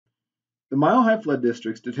The Mile High Flood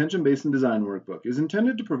District's Detention Basin Design Workbook is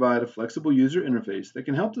intended to provide a flexible user interface that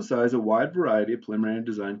can help to size a wide variety of preliminary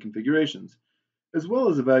design configurations, as well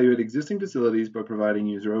as evaluate existing facilities by providing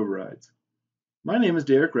user overrides. My name is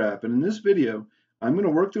Derek Rapp, and in this video, I'm going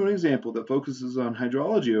to work through an example that focuses on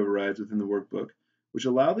hydrology overrides within the workbook, which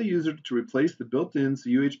allow the user to replace the built-in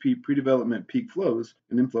CUHP pre-development peak flows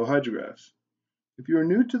in Inflow hydrographs. If you are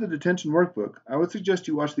new to the Detention workbook, I would suggest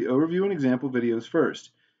you watch the overview and example videos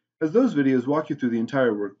first, as those videos walk you through the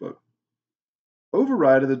entire workbook.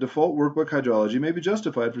 Override of the default workbook hydrology may be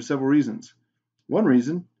justified for several reasons. One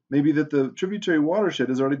reason may be that the tributary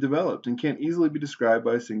watershed is already developed and can't easily be described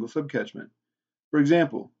by a single subcatchment. For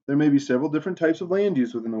example, there may be several different types of land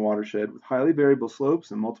use within the watershed with highly variable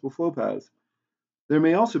slopes and multiple flow paths. There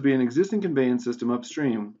may also be an existing conveyance system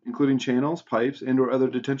upstream, including channels, pipes, and/or other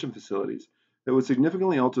detention facilities, that would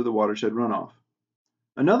significantly alter the watershed runoff.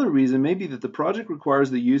 Another reason may be that the project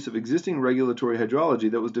requires the use of existing regulatory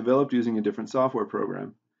hydrology that was developed using a different software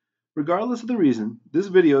program. Regardless of the reason, this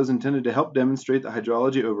video is intended to help demonstrate the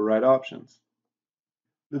hydrology override options.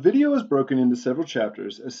 The video is broken into several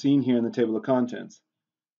chapters as seen here in the table of contents.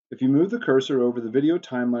 If you move the cursor over the video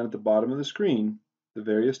timeline at the bottom of the screen, the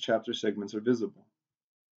various chapter segments are visible.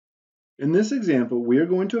 In this example, we are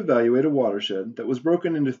going to evaluate a watershed that was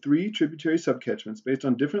broken into 3 tributary subcatchments based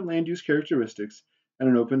on different land use characteristics and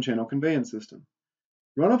an open channel conveyance system.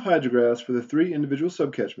 Runoff hydrographs for the 3 individual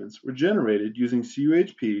subcatchments were generated using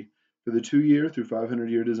CUHP for the 2-year through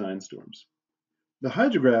 500-year design storms. The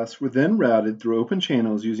hydrographs were then routed through open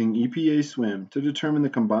channels using EPA SWIM to determine the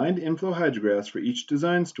combined inflow hydrographs for each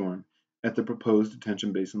design storm at the proposed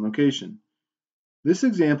detention basin location. This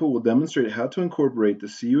example will demonstrate how to incorporate the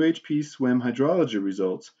CUHP SWIM hydrology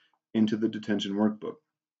results into the detention workbook.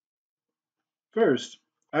 First,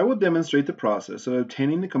 I will demonstrate the process of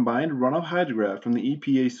obtaining the combined runoff hydrograph from the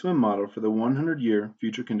EPA SWIM model for the 100-year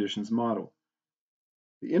future conditions model.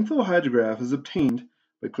 The inflow hydrograph is obtained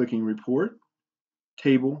by clicking Report,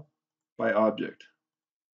 Table, by Object.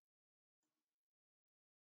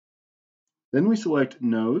 Then we select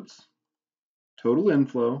Nodes, Total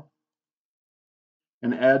Inflow,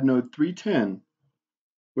 and add node 310,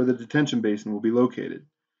 where the detention basin will be located.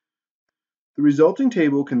 The resulting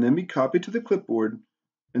table can then be copied to the clipboard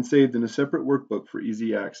and saved in a separate workbook for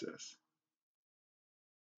easy access.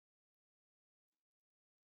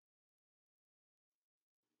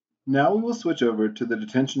 Now we will switch over to the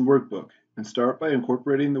detention workbook and start by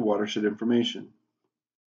incorporating the watershed information.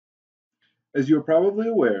 As you are probably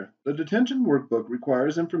aware, the detention workbook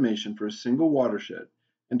requires information for a single watershed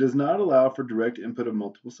and does not allow for direct input of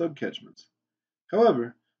multiple subcatchments.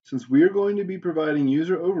 However, since we are going to be providing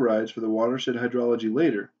user overrides for the watershed hydrology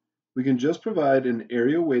later, we can just provide an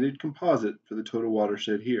area-weighted composite for the total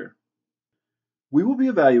watershed here. We will be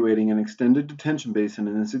evaluating an extended detention basin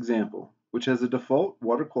in this example, which has a default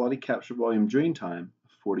water quality capture volume drain time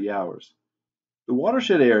of 40 hours. The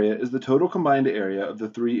watershed area is the total combined area of the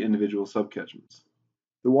 3 individual subcatchments.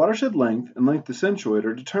 The watershed length and length to centroid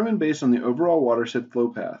are determined based on the overall watershed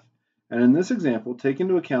flow path, and in this example take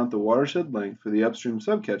into account the watershed length for the upstream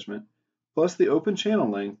subcatchment plus the open channel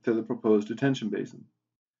length to the proposed detention basin.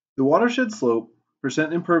 The watershed slope,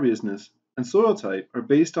 percent imperviousness, and soil type are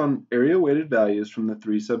based on area-weighted values from the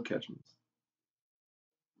 3 subcatchments.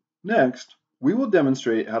 Next, we will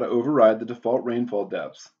demonstrate how to override the default rainfall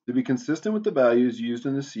depths to be consistent with the values used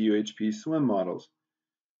in the CUHP SWIM models.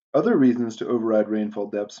 Other reasons to override rainfall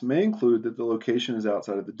depths may include that the location is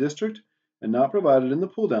outside of the district and not provided in the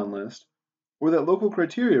pull-down list, or that local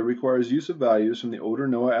criteria requires use of values from the older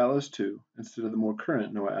NOAA Atlas 2 instead of the more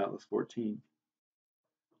current NOAA Atlas 14.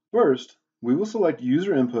 First, we will select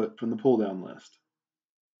user input from the pull-down list.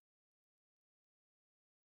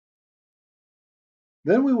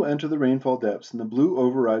 Then we will enter the rainfall depths in the blue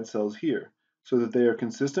override cells here, so that they are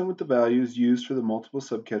consistent with the values used for the multiple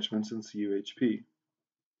subcatchments in CUHP.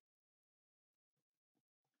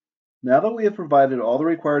 Now that we have provided all the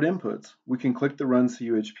required inputs, we can click the Run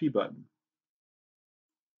CUHP button.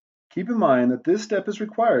 Keep in mind that this step is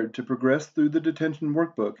required to progress through the detention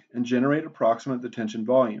workbook and generate approximate detention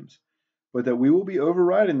volumes, but that we will be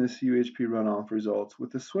overriding the CUHP runoff results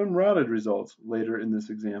with the SWIM routed results later in this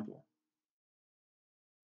example.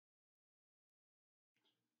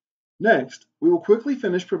 Next, we will quickly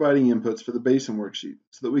finish providing inputs for the Basin worksheet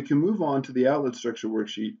so that we can move on to the outlet structure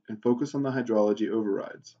worksheet and focus on the hydrology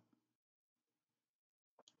overrides.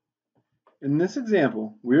 In this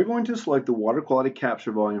example, we are going to select the water quality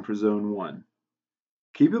capture volume for Zone 1.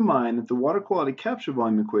 Keep in mind that the water quality capture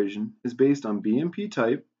volume equation is based on BMP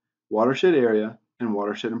type, watershed area, and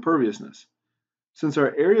watershed imperviousness. Since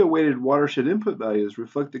our area-weighted watershed input values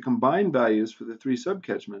reflect the combined values for the three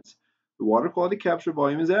subcatchments, the water quality capture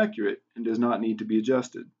volume is accurate and does not need to be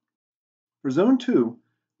adjusted. For Zone 2,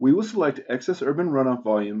 we will select excess urban runoff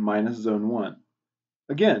volume minus Zone 1.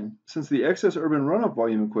 Again, since the excess urban runoff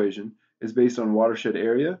volume equation is based on watershed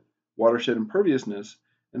area, watershed imperviousness,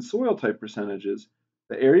 and soil type percentages,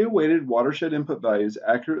 the area-weighted watershed input values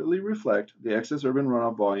accurately reflect the excess urban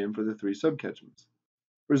runoff volume for the three subcatchments.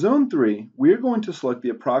 For Zone 3, we are going to select the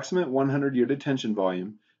approximate 100-year detention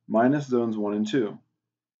volume minus Zones 1 and 2.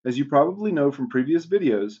 As you probably know from previous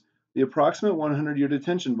videos, the approximate 100-year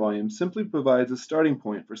detention volume simply provides a starting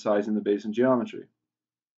point for sizing the basin geometry.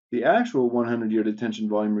 The actual 100-year detention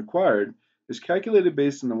volume required is calculated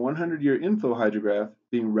based on the 100-year inflow hydrograph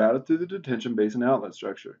being routed through the detention basin outlet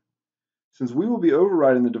structure. Since we will be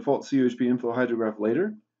overriding the default CUHP inflow hydrograph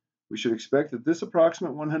later, we should expect that this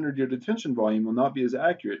approximate 100-year detention volume will not be as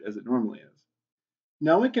accurate as it normally is.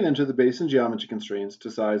 Now we can enter the basin geometry constraints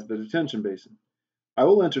to size the detention basin. I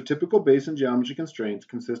will enter typical basin geometry constraints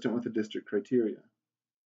consistent with the district criteria.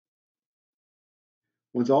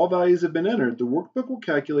 Once all values have been entered, the workbook will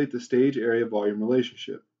calculate the stage area volume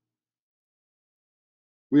relationship.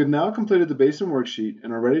 We have now completed the basin worksheet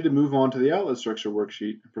and are ready to move on to the outlet structure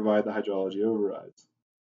worksheet and provide the hydrology overrides.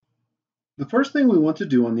 The first thing we want to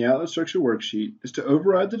do on the outlet structure worksheet is to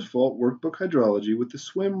override the default workbook hydrology with the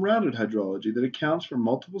swim routed hydrology that accounts for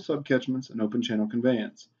multiple subcatchments and open channel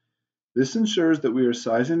conveyance. This ensures that we are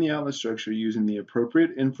sizing the outlet structure using the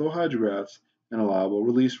appropriate inflow hydrographs and allowable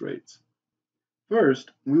release rates.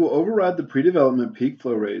 First, we will override the pre-development peak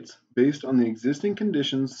flow rates based on the existing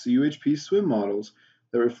conditions CUHP swim models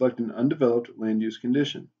that reflect an undeveloped land use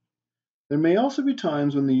condition. There may also be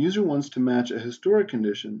times when the user wants to match a historic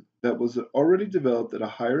condition that was already developed at a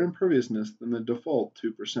higher imperviousness than the default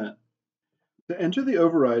 2%. To enter the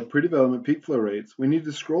override pre-development peak flow rates, we need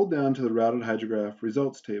to scroll down to the routed hydrograph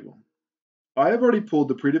results table. I have already pulled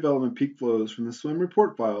the pre-development peak flows from the swim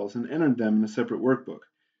report files and entered them in a separate workbook.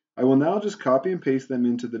 I will now just copy and paste them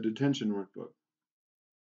into the detention workbook.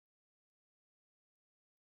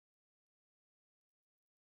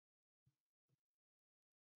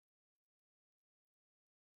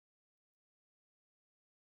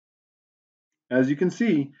 As you can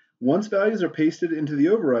see, once values are pasted into the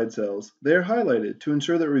override cells, they are highlighted to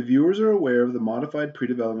ensure that reviewers are aware of the modified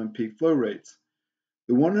pre-development peak flow rates.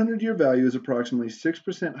 The 100-year value is approximately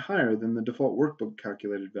 6% higher than the default workbook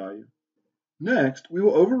calculated value. Next, we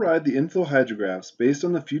will override the inflow hydrographs based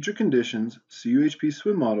on the future conditions CUHP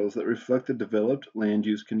swim models that reflect the developed land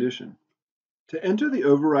use condition. To enter the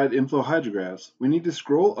override inflow hydrographs, we need to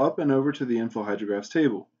scroll up and over to the inflow hydrographs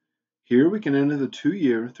table. Here we can enter the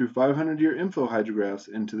 2-year through 500-year inflow hydrographs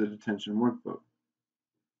into the detention workbook.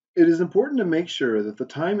 It is important to make sure that the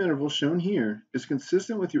time interval shown here is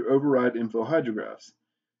consistent with your override inflow hydrographs.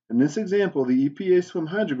 In this example, the EPA swim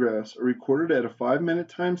hydrographs are recorded at a 5-minute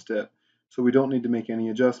time step, so we don't need to make any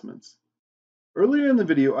adjustments. Earlier in the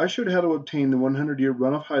video, I showed how to obtain the 100-year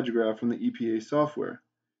runoff hydrograph from the EPA software.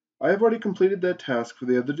 I have already completed that task for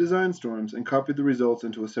the other design storms and copied the results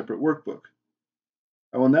into a separate workbook.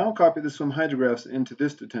 I will now copy the swim hydrographs into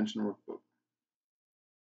this detention workbook.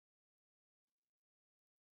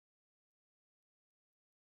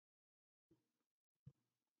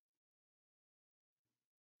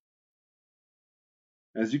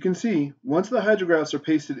 As you can see, once the hydrographs are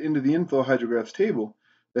pasted into the inflow hydrographs table,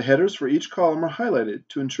 the headers for each column are highlighted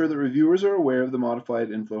to ensure that reviewers are aware of the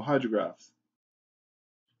modified inflow hydrographs.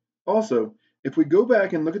 Also, if we go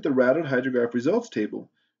back and look at the routed hydrograph results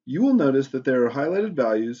table, you will notice that there are highlighted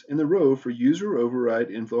values in the row for user override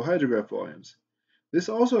inflow hydrograph volumes. This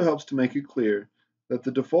also helps to make it clear that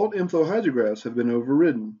the default inflow hydrographs have been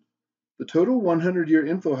overridden. The total 100-year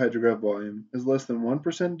inflow hydrograph volume is less than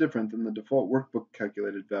 1% different than the default workbook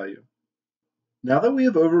calculated value. Now that we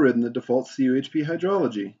have overridden the default CUHP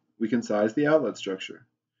hydrology, we can size the outlet structure.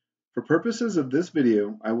 For purposes of this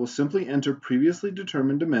video, I will simply enter previously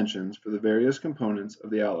determined dimensions for the various components of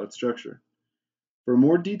the outlet structure. For a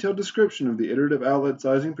more detailed description of the iterative outlet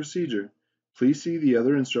sizing procedure, please see the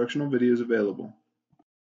other instructional videos available.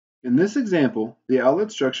 In this example, the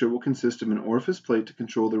outlet structure will consist of an orifice plate to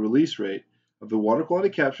control the release rate of the water quality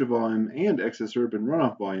capture volume and excess urban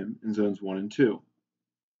runoff volume in zones 1 and 2.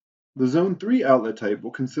 The Zone 3 outlet type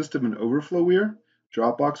will consist of an overflow weir,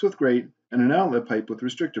 drop box with grate, and an outlet pipe with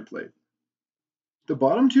restrictor plate. The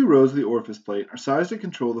bottom 2 rows of the orifice plate are sized to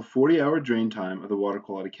control the 40-hour drain time of the water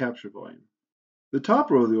quality capture volume. The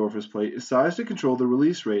top row of the orifice plate is sized to control the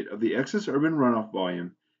release rate of the excess urban runoff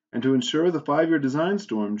volume and to ensure the 5-year design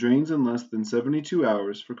storm drains in less than 72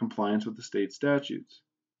 hours for compliance with the state statutes.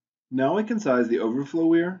 Now we can size the overflow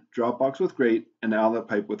weir, drop box with grate, and outlet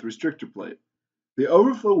pipe with restrictor plate. The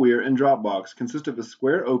overflow weir and drop box consist of a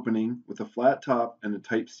square opening with a flat top and a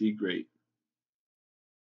Type C grate.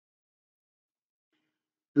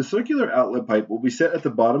 The circular outlet pipe will be set at the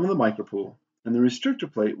bottom of the micropool, and the restrictor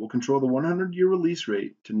plate will control the 100-year release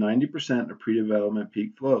rate to 90% of pre-development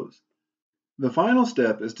peak flows. The final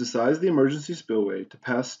step is to size the emergency spillway to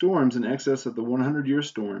pass storms in excess of the 100-year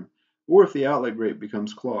storm, or if the outlet grate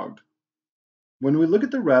becomes clogged. When we look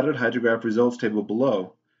at the routed hydrograph results table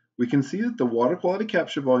below, we can see that the water quality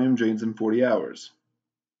capture volume drains in 40 hours.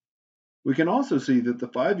 We can also see that the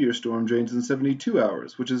 5-year storm drains in 72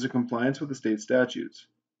 hours, which is in compliance with the state statutes.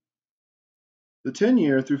 The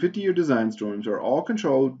 10-year through 50-year design storms are all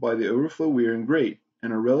controlled by the overflow weir and grate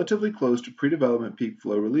and are relatively close to pre-development peak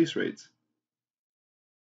flow release rates.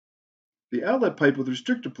 The outlet pipe with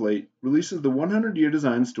restrictor plate releases the 100-year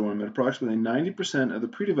design storm at approximately 90% of the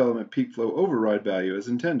pre-development peak flow override value as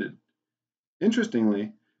intended.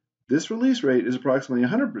 Interestingly, this release rate is approximately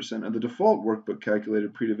 100% of the default workbook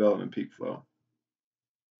calculated pre-development peak flow.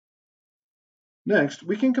 Next,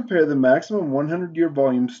 we can compare the maximum 100-year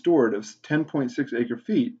volume stored of 10.6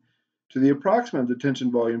 acre-feet to the approximate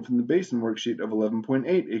detention volume from the Basin worksheet of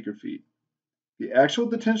 11.8 acre-feet. The actual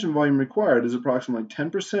detention volume required is approximately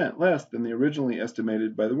 10% less than the originally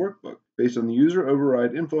estimated by the workbook, based on the user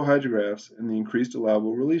override inflow hydrographs and the increased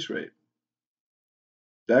allowable release rate.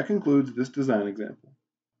 That concludes this design example.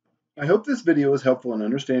 I hope this video was helpful in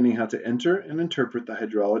understanding how to enter and interpret the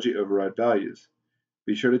hydrology override values.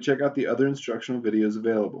 Be sure to check out the other instructional videos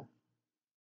available.